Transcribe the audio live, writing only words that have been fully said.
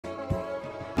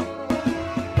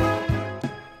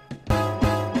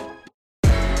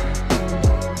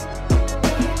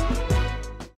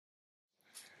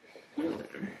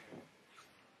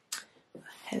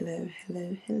Hello,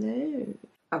 hello, hello.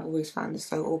 I've always found this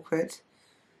so awkward.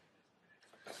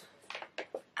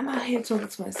 I'm out here talking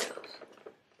to myself.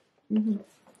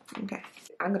 Okay.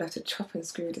 I'm gonna have to chop and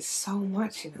screw this so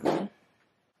much, you know.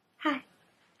 Hi.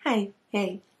 Hi.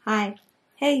 Hey. Hi.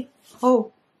 Hey.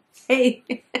 Oh. Hey.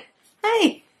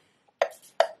 Hey.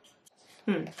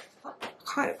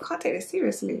 Can't take this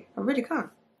seriously. I really can't.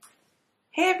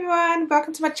 Hey everyone,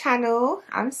 welcome to my channel.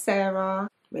 I'm Sarah.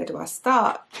 Where do I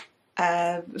start?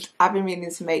 I've been meaning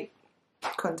to make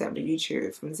content for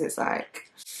YouTube since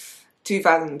like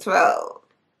 2012.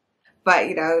 But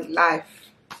you know,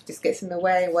 life just gets in the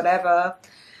way, whatever.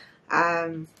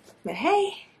 But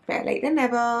hey, better late than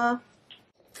never.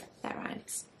 That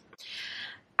rhymes.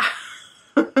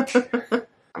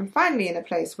 I'm finally in a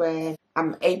place where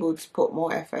I'm able to put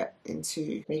more effort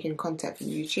into making content for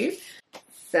YouTube.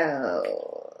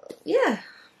 So yeah,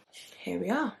 here we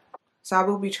are. So I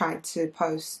will be trying to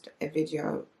post a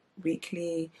video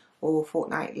weekly or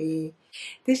fortnightly.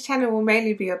 This channel will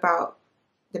mainly be about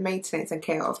the maintenance and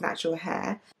care of natural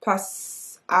hair.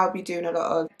 Plus I'll be doing a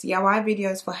lot of DIY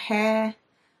videos for hair,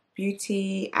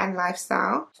 beauty and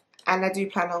lifestyle. And I do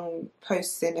plan on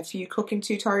posting a few cooking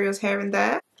tutorials here and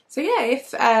there. So yeah,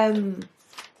 if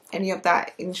any of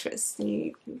that interests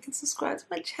you, you can subscribe to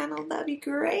my channel, that'd be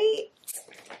great.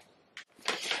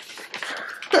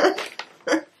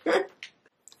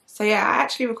 So yeah, I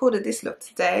actually recorded this look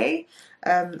today.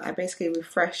 I basically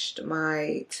refreshed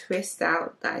my twist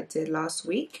out that I did last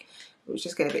week. It was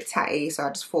just getting a bit tatty, so I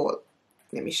just thought,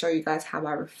 let me show you guys how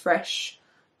I refresh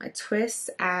my twist.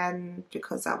 And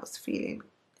because I was feeling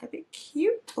a bit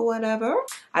cute or whatever,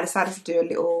 I decided to do a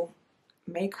little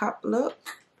makeup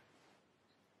look.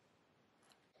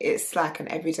 It's like an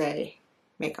everyday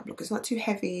makeup look. It's not too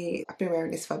heavy. I've been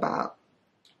wearing this for about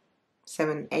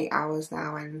 7-8 hours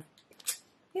now, and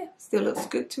yeah, still looks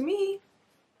good to me.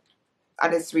 I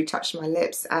just retouched my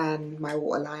lips and my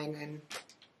waterline, and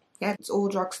yeah, it's all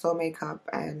drugstore makeup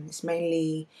and it's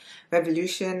mainly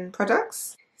Revolution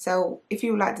products. So if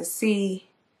you would like to see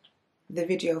the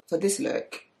video for this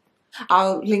look,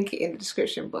 I'll link it in the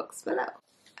description box below.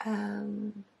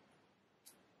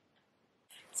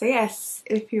 So yes,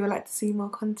 if you would like to see more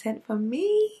content from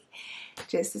me,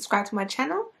 just subscribe to my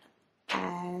channel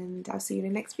and I'll see you in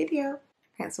the next video.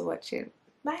 Thanks for watching.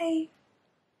 Bye.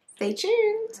 Stay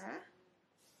tuned.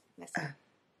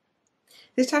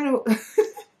 This channel.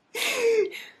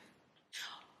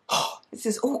 Oh, this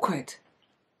is awkward.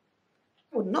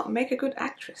 I would not make a good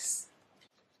actress.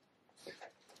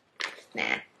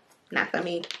 Nah, not for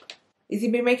me. Has he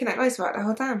been making that noise throughout the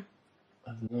whole time?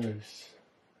 I don't know.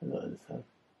 I don't understand.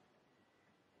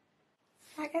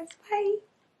 Alright guys, bye.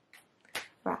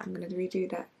 Right, I'm gonna redo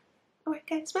that. Alright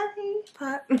guys, bye.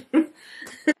 But bye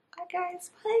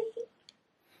guys, bye.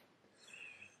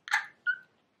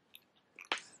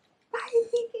 Bye.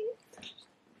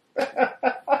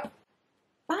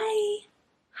 Bye.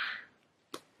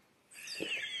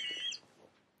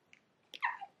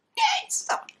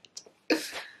 Stop.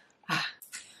 Bye.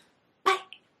 Bye.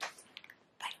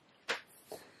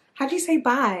 How do you say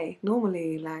bye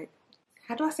normally? Like,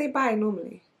 how do I say bye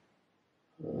normally?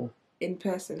 In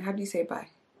person, how do you say bye?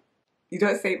 You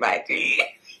don't say bye, do you?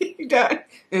 You don't?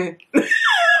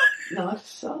 No, I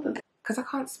just started. Because I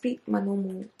can't speak my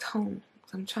normal tone.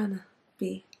 So I'm trying to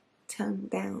be toned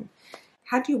down.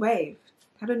 How do you wave?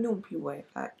 How do normal people wave?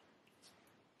 Like,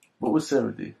 What would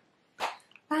Sarah do?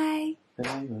 bye.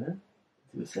 There you go. Do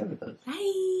what Sarah does.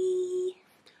 Bye.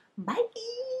 Bye.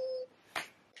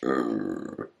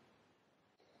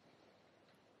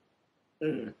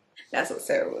 That's what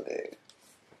Sarah will do.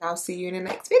 I'll see you in the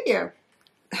next video.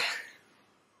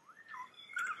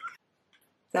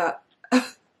 So,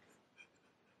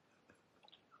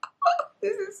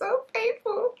 this is so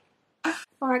painful.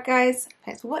 Alright guys,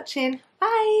 thanks for watching.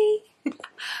 Bye.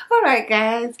 Alright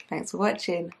guys, thanks for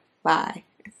watching. Bye.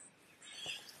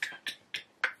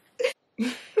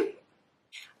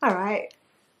 Alright,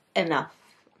 enough.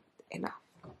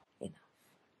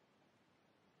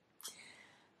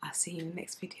 I'll see you in the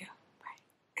next video.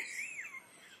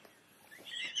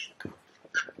 Bye.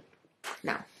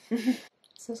 Now,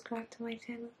 subscribe to my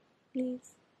channel,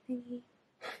 please. Thank you.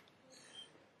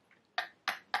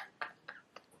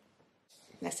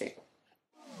 That's it.